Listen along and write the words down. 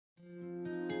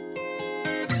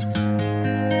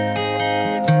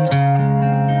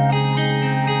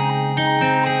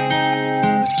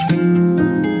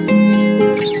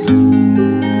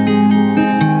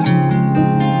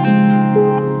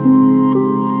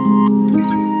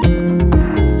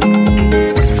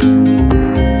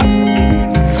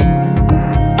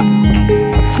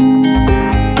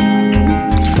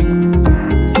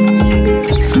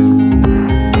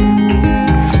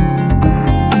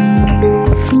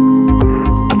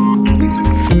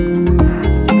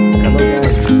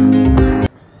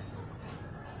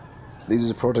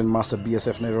Product Master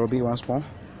BSF Nairobi once more.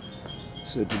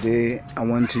 So today I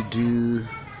want to do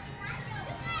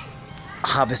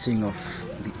harvesting of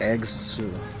the eggs. So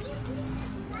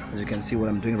as you can see, what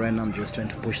I'm doing right now, I'm just trying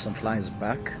to push some flies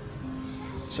back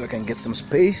so I can get some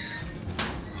space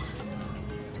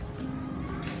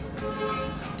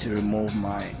to remove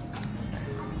my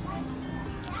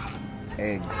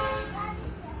eggs.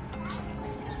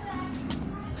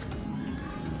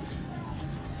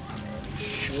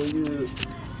 Show you.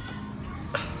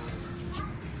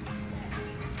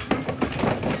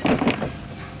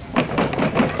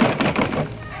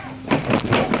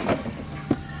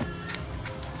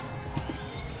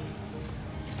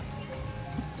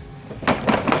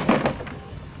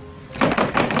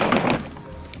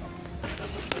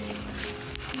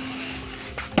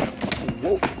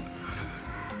 Whoa.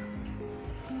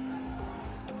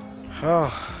 Oh.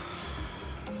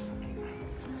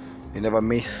 We never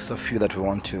miss a few that we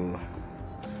want to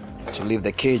leave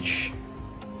the cage.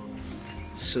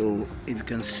 So if you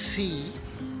can see,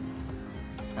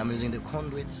 I'm using the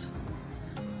conduits.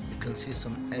 You can see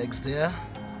some eggs there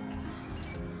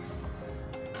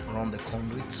around the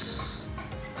conduits,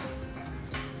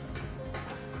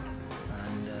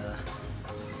 and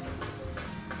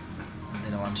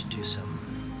then I want to do some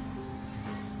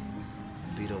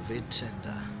bit of it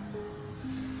and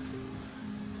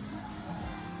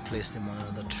place them on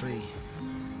another tray.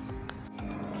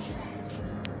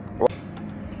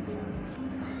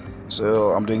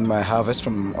 So I'm doing my harvest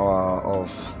from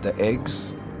of the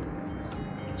eggs.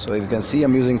 So if you can see,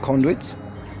 I'm using conduits.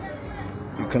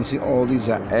 You can see all these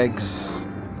are eggs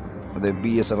that the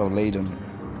BSF have laid on.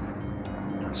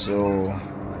 So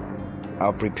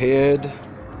I've prepared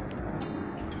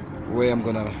where I'm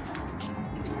gonna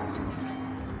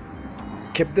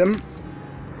keep them.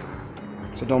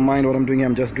 So don't mind what I'm doing here.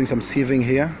 I'm just doing some sieving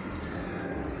here.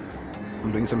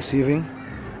 I'm doing some sieving.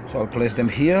 So I'll place them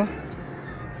here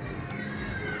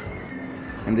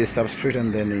in this substrate,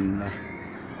 and then in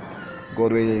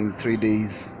God willing, in 3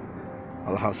 days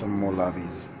I'll have some more larvae.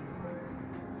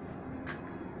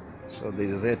 So this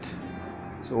is it.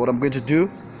 So what I'm going to do,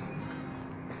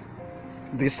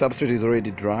 this substrate is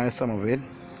already dry, some of it,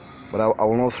 but I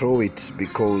will not throw it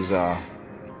because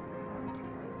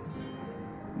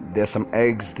there's some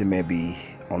eggs that may be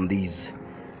on these.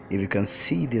 If you can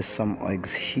see, there's some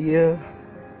eggs here,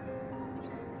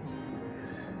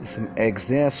 there's some eggs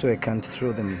there, so I can't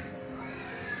throw them.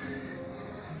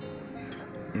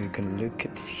 You can look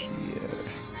at here.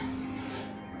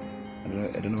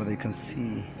 I don't know whether you can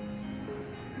see,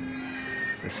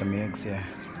 there's some eggs here.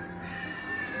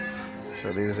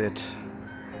 So this is it.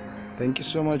 Thank you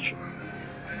so much.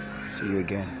 See you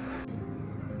again.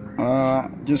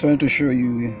 Just wanted to show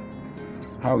you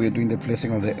how we're doing the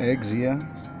placing of the eggs here.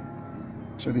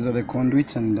 So these are the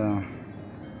conduits, and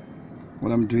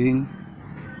what I'm doing,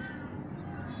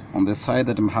 on the side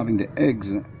that I'm having the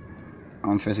eggs,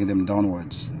 I'm facing them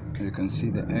downwards. You can see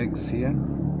the eggs here.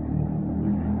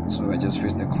 So I just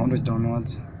face the conduit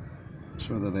downwards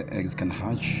so that the eggs can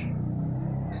hatch.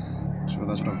 So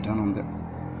that's what I've done on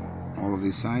all of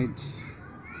these sides.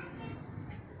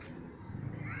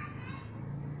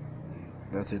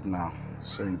 That's it now.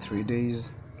 So in 3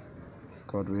 days,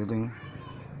 God willing,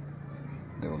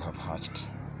 they will have hatched.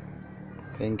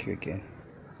 Thank you again.